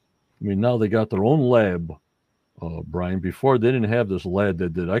head? I mean, now they got their own lab, Brian. Before they didn't have this lab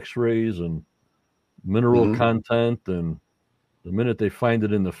that did X-rays and mineral content, and the minute they find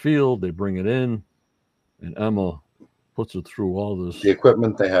it in the field, they bring it in, and Emma puts it through all this. The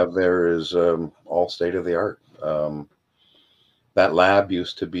equipment they have there is all state of the art. That lab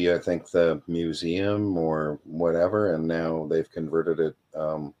used to be, I think, the museum or whatever, and now they've converted it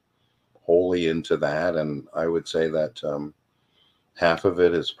wholly into that. And I would say that half of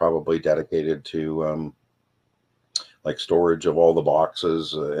it is probably dedicated to like storage of all the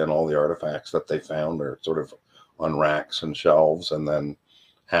boxes and all the artifacts that they found are sort of on racks and shelves, and then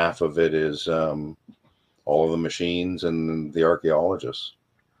half of it is all of the machines and the archaeologists.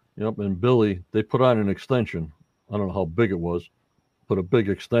 Yep, and Billy, they put on an extension. I don't know how big it was. Put a big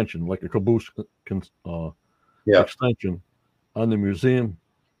extension, like a caboose extension, on the museum.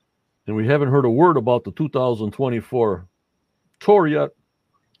 And we haven't heard a word about the 2024 tour yet.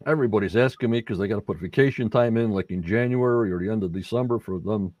 Everybody's asking me because they got to put vacation time in, like in January or the end of December, for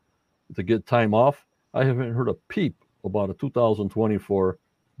them to get time off. I haven't heard a peep about a 2024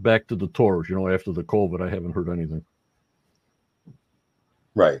 back to the tours. You know, after the COVID, I haven't heard anything.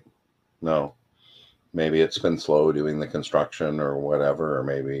 Right. No. Maybe it's been slow doing the construction or whatever, or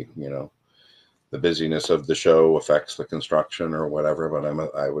maybe, you know, the busyness of the show affects the construction or whatever. But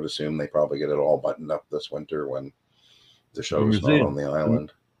I would assume they probably get it all buttoned up this winter when the show's not on the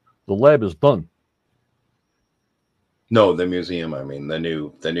island. The lab is done. No, the museum. I mean, the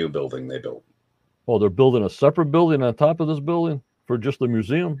new building they built. Oh, they're building a separate building on top of this building for just the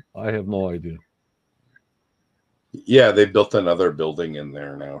museum? I have no idea. Yeah, they built another building in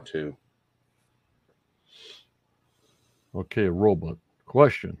there now too. Okay, robot.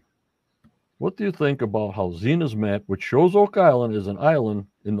 Question. What do you think about how Zena's map, which shows Oak Island as an island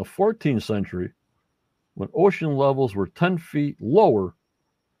in the 14th century, when ocean levels were 10 feet lower,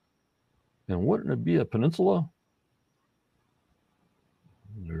 and wouldn't it be a peninsula?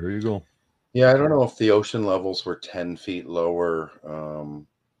 There you go. Yeah, I don't know if the ocean levels were 10 feet lower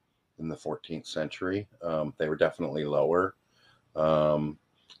in the 14th century. They were definitely lower.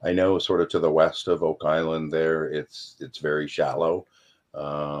 I know sort of to the west of Oak Island there, it's very shallow.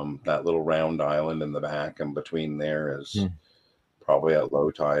 That little round island in the back and between there is probably at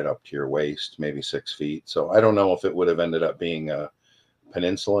low tide up to your waist, maybe 6 feet. So I don't know if it would have ended up being a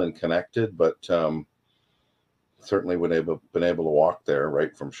peninsula and connected, but certainly would have been able to walk there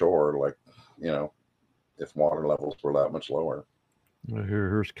right from shore, like, you know, if water levels were that much lower.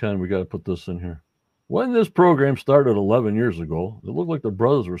 Here's Ken. We got to put this in here. When this program started 11 years ago, it looked like the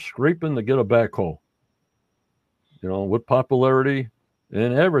brothers were scraping to get a backhoe. You know, with popularity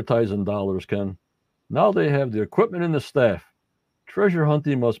and advertising dollars, Ken, now they have the equipment and the staff. Treasure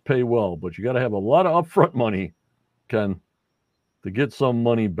hunting must pay well, but you got to have a lot of upfront money, Ken, to get some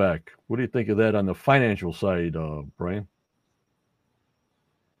money back. What do you think of that on the financial side, Brian?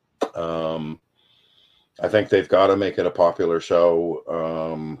 I think they've got to make it a popular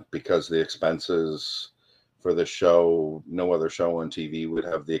show because the expenses for the show, no other show on TV would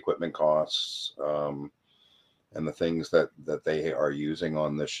have the equipment costs and the things that they are using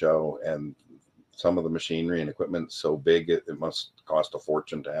on this show. And some of the machinery and equipment so big, it must cost a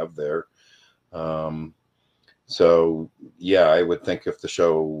fortune to have there. So, yeah, I would think if the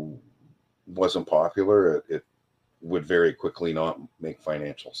show wasn't popular, it would very quickly not make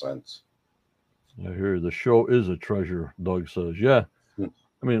financial sense. I hear the show is a treasure, Doug says. Yeah.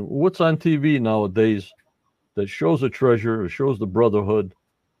 I mean, what's on TV nowadays that shows a treasure, it shows the brotherhood?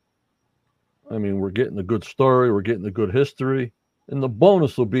 I mean, we're getting a good story, we're getting a good history. And the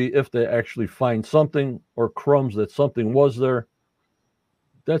bonus will be if they actually find something or crumbs that something was there.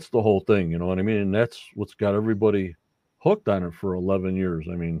 That's the whole thing, you know what I mean? And that's what's got everybody hooked on it for 11 years.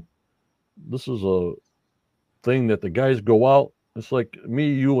 I mean, this is a thing that the guys go out, It's like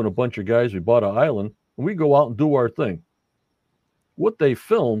me, you, and a bunch of guys. We bought an island, and we go out and do our thing. What they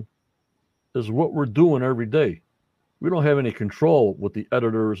film is what we're doing every day. We don't have any control what the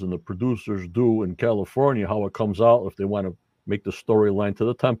editors and the producers do in California, how it comes out, if they want to make the storyline to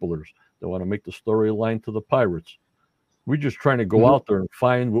the Templars, they want to make the storyline to the Pirates. We're just trying to go Mhm. out there and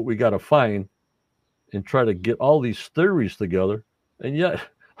find what we got to find and try to get all these theories together. And yet,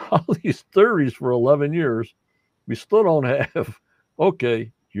 all these theories for 11 years, we still don't have,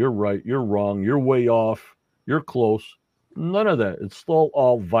 okay, you're right, you're wrong, you're way off, you're close. None of that. It's still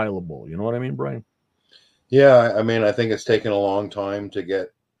all viable. You know what I mean, Brian? Yeah, I mean, I think it's taken a long time to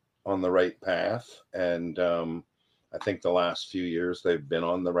get on the right path, and I think the last few years they've been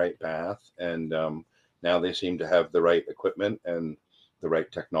on the right path, and now they seem to have the right equipment and the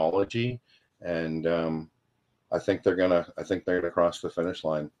right technology, and I think they're gonna cross the finish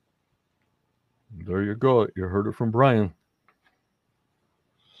line. There you go. You heard it from Brian.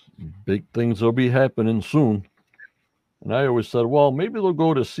 Big things will be happening soon. And I always said, well, maybe they'll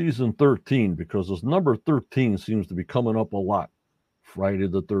go to season 13 because this number 13 seems to be coming up a lot. Friday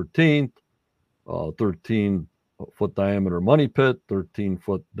the 13th, 13-foot diameter money pit,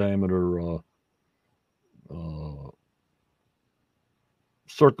 13-foot diameter uh,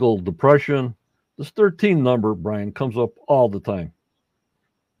 circle depression. This 13 number, Brian, comes up all the time.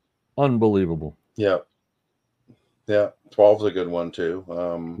 Unbelievable. Yeah, yeah, 12's a good one too.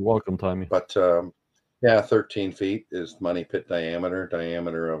 You're welcome, Tommy. But yeah, 13 feet is money pit diameter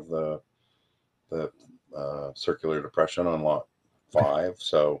of the circular depression on lot 5.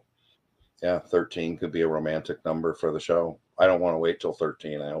 So yeah, 13 could be a romantic number for the show. I don't want to wait till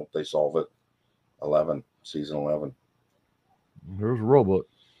 13. I hope they solve it 11, season 11. Here's a robot.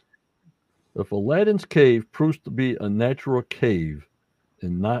 If Aladdin's cave proves to be a natural cave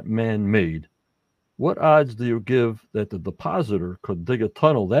and not man made, what odds do you give that the depositor could dig a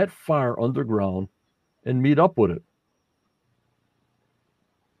tunnel that far underground and meet up with it?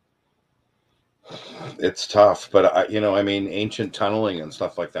 It's tough, but I mean, ancient tunneling and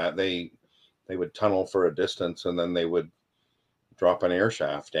stuff like that, they would tunnel for a distance and then they would drop an air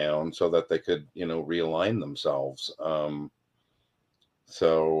shaft down so that they could, realign themselves.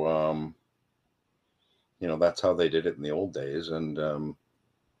 So that's how they did it in the old days. And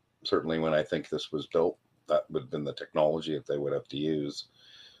certainly when I think this was built, that would have been the technology that they would have to use.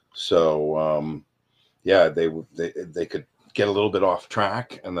 So yeah, they could get a little bit off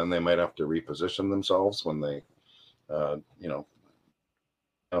track, and then they might have to reposition themselves when they,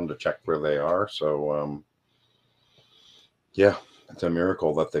 come to check where they are. So yeah, it's a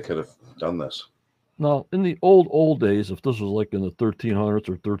miracle that they could have done this. Now, in the old days, if this was like in the 1300s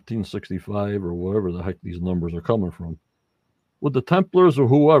or 1365 or whatever the heck these numbers are coming from, with the Templars or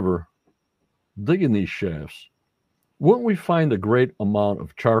whoever digging these shafts, wouldn't we find a great amount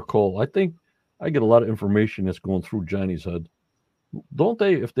of charcoal? I think I get a lot of information that's going through Johnny's head. Don't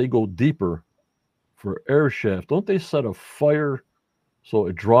they, if they go deeper for air shaft, don't they set a fire so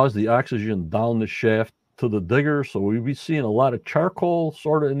it draws the oxygen down the shaft to the digger? So we'd be seeing a lot of charcoal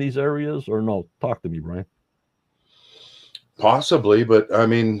sort of in these areas, or no? Talk to me, Brian. Possibly, but I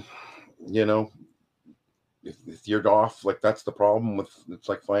mean, you know, if you're off, like that's the problem with it's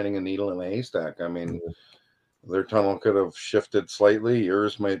like finding a needle in a haystack. I mean, their tunnel could have shifted slightly.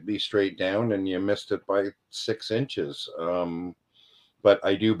 Yours might be straight down, and you missed it by 6 inches. But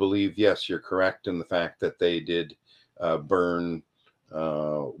I do believe, yes, you're correct in the fact that they did burn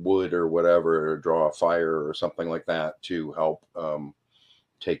wood or whatever, or draw a fire or something like that to help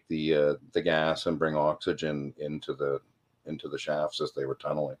take the gas and bring oxygen into the shafts as they were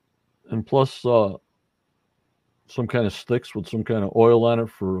tunneling. And plus, some kind of sticks with some kind of oil on it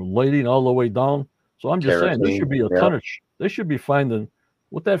for lighting all the way down. So I'm just saying, there should Kerosene, be a yeah, ton of. They should be finding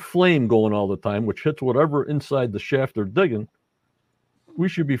with that flame going all the time, which hits whatever inside the shaft they're digging. We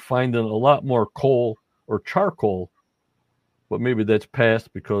should be finding a lot more coal or charcoal, but maybe that's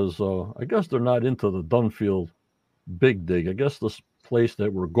past because I guess they're not into the Dunfield big dig. I guess this place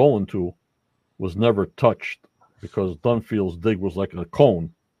that we're going to was never touched because Dunfield's dig was like a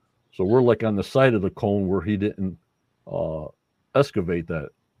cone. So we're like on the side of the cone where he didn't uh, excavate that.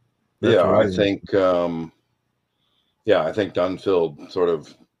 That's yeah. what I remember. I think Dunfield sort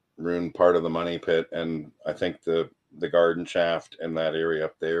of ruined part of the money pit, and I think the garden shaft in that area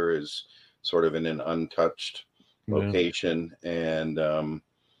up there is sort of in an untouched Yeah. location. And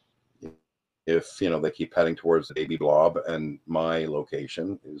if they keep heading towards the baby blob, and my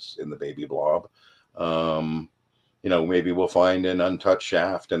location is in the baby blob, maybe we'll find an untouched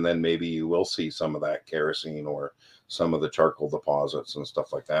shaft, and then maybe you will see some of that kerosene or some of the charcoal deposits and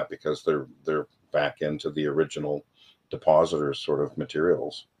stuff like that, because they're back into the original depositors sort of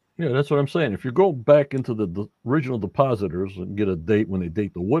materials. Yeah, that's what I'm saying. If you go back into the original depositors and get a date when they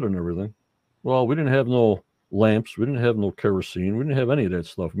date the wood and everything, well, we didn't have no lamps, we didn't have no kerosene, we didn't have any of that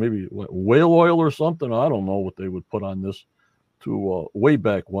stuff. Maybe whale oil or something. I don't know what they would put on this to way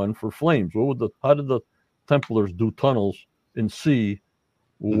back when for flames. How did the Templars do tunnels in sea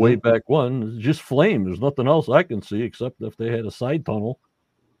way back when? It's just flame. There's nothing else I can see except if they had a side tunnel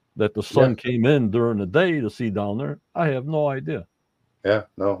that the sun came in during the day to see down there. I have no idea. Yeah,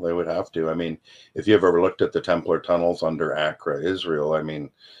 no, they would have to. I mean, if you ever looked at the Templar tunnels under Accra, Israel, I mean,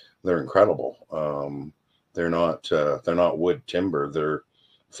 they're incredible. They're not wood timber. They're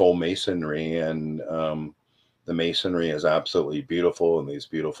full masonry, and the masonry is absolutely beautiful, and these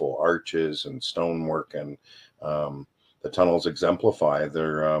beautiful arches and stonework, and the tunnels exemplify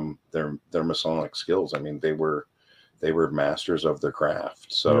their Masonic skills. I mean, they were masters of their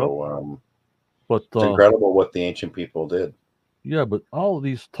craft. So but it's incredible what the ancient people did. Yeah, but all of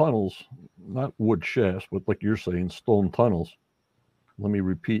these tunnels, not wood shafts, but like you're saying, stone tunnels. Let me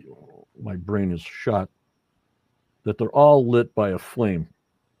repeat, my brain is shot. That they're all lit by a flame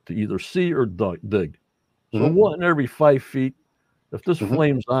to either see or dig. So one every 5 feet, if this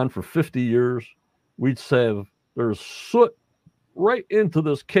flame's on for 50 years, we'd have, there's soot right into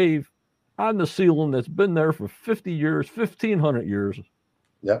this cave on the ceiling that's been there for 50 years, 1,500 years.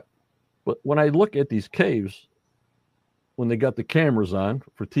 Yeah. But when I look at these caves, when they got the cameras on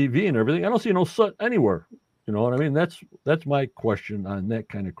for TV and everything, I don't see no soot anywhere. You know what I mean? That's my question on that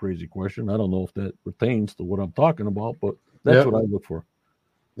kind of crazy question. I don't know if that pertains to what I'm talking about, but that's what I look for.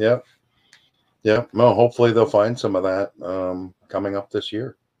 Yeah. Yeah. Well, hopefully they'll find some of that coming up this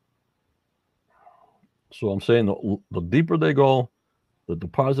year. So I'm saying the deeper they go, the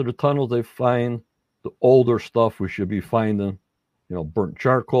depositor tunnels they find, the older stuff we should be finding, burnt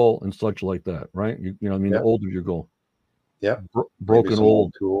charcoal and such like that, right? You know what I mean? The older you go. Yeah. Broken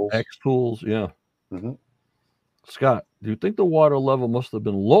old tools. axe tools. Yeah. Scott, do you think the water level must have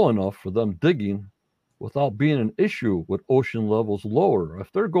been low enough for them digging without being an issue with ocean levels lower?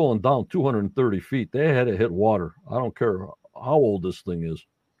 If they're going down 230 feet, they had to hit water. I don't care how old this thing is.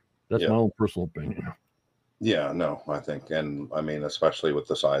 That's my own personal opinion. Yeah, no, I think, and I mean, especially with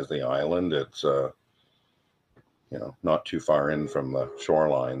the size of the island, it's, not too far in from the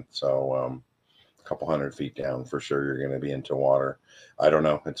shoreline. So, a couple 100 feet down for sure, you're going to be into water. I don't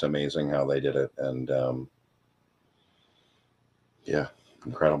know. It's amazing how they did it. And, yeah,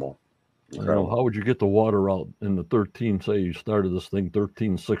 incredible. How would you get the water out in the say you started this thing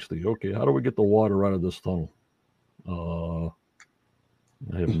 1360? Okay, how do we get the water out of this tunnel?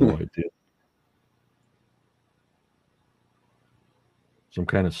 I have no idea. Some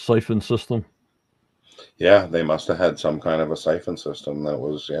kind of siphon system? Yeah, they must have had some kind of a siphon system that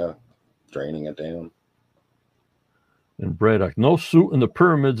was, draining it down. And Braddock, no suit in the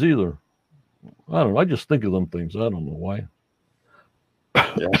pyramids either. I don't know. I just think of them things. I don't know why.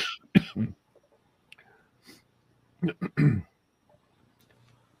 Yeah.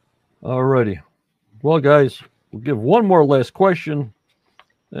 All righty. Well, guys, we'll give one more last question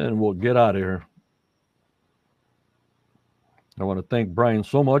and we'll get out of here. I want to thank Brian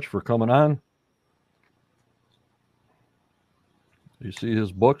so much for coming on. You see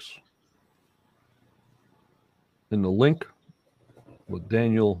his books in the link with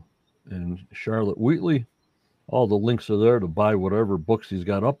Daniel and Charlotte Wheatley. All the links are there to buy whatever books he's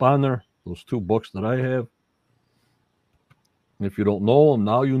got up on there. Those 2 books that I have. And if you don't know them,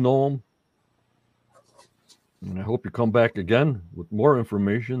 now you know them. And I hope you come back again with more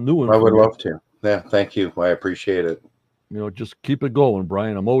information, new information. I would love to. Yeah, thank you. I appreciate it. Just keep it going,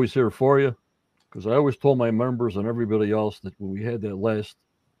 Brian. I'm always here for you. Because I always told my members and everybody else that when we had that last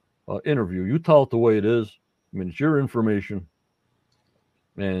interview, you tell it the way it is. I mean, it's your information.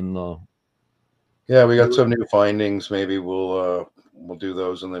 And yeah, we got some new findings. Maybe we'll do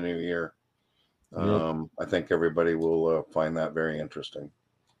those in the new year. I think everybody will find that very interesting.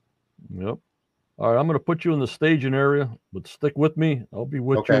 Yep. All right, I'm going to put you in the staging area, but stick with me. I'll be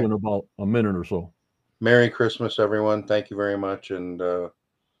with you in about a minute or so. Merry Christmas, everyone. Thank you very much. And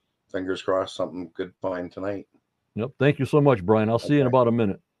fingers crossed something good find tonight. Yep. Thank you so much, Brian. I'll see you in about a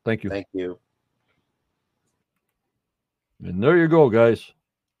minute. Thank you. Thank you. And there you go, guys.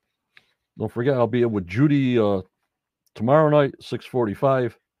 Don't forget, I'll be with Judy tomorrow night,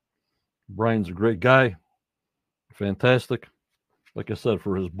 6:45. Brian's a great guy. Fantastic. Like I said,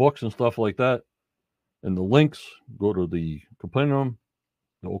 for his books and stuff like that. And the links, go to the compendium,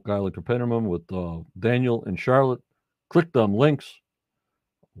 the Oak Island compendium with Daniel and Charlotte. Click them links.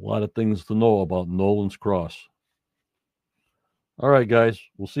 A lot of things to know about Nolan's Cross. All right, guys.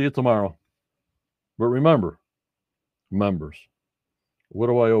 We'll see you tomorrow. But remember, members. What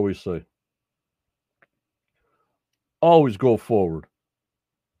do I always say? Always go forward.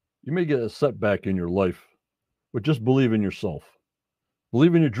 You may get a setback in your life, but just believe in yourself.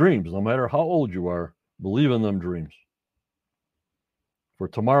 Believe in your dreams, no matter how old you are. Believe in them dreams. For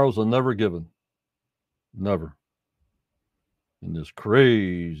tomorrow's a never given. Never. In this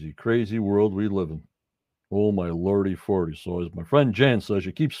crazy, crazy world we live in. Oh, my lordy 40. So as my friend Jan says,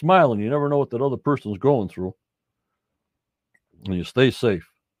 you keep smiling. You never know what that other person's going through. And you stay safe.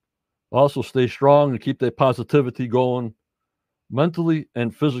 Also stay strong and keep that positivity going mentally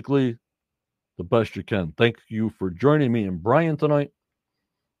and physically the best you can. Thank you for joining me and Brian tonight.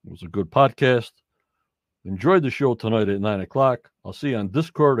 It was a good podcast. Enjoyed the show tonight at 9 o'clock. I'll see you on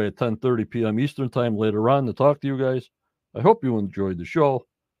Discord at 10:30 p.m. Eastern Time later on to talk to you guys. I hope you enjoyed the show.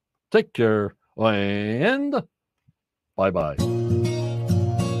 Take care and bye-bye.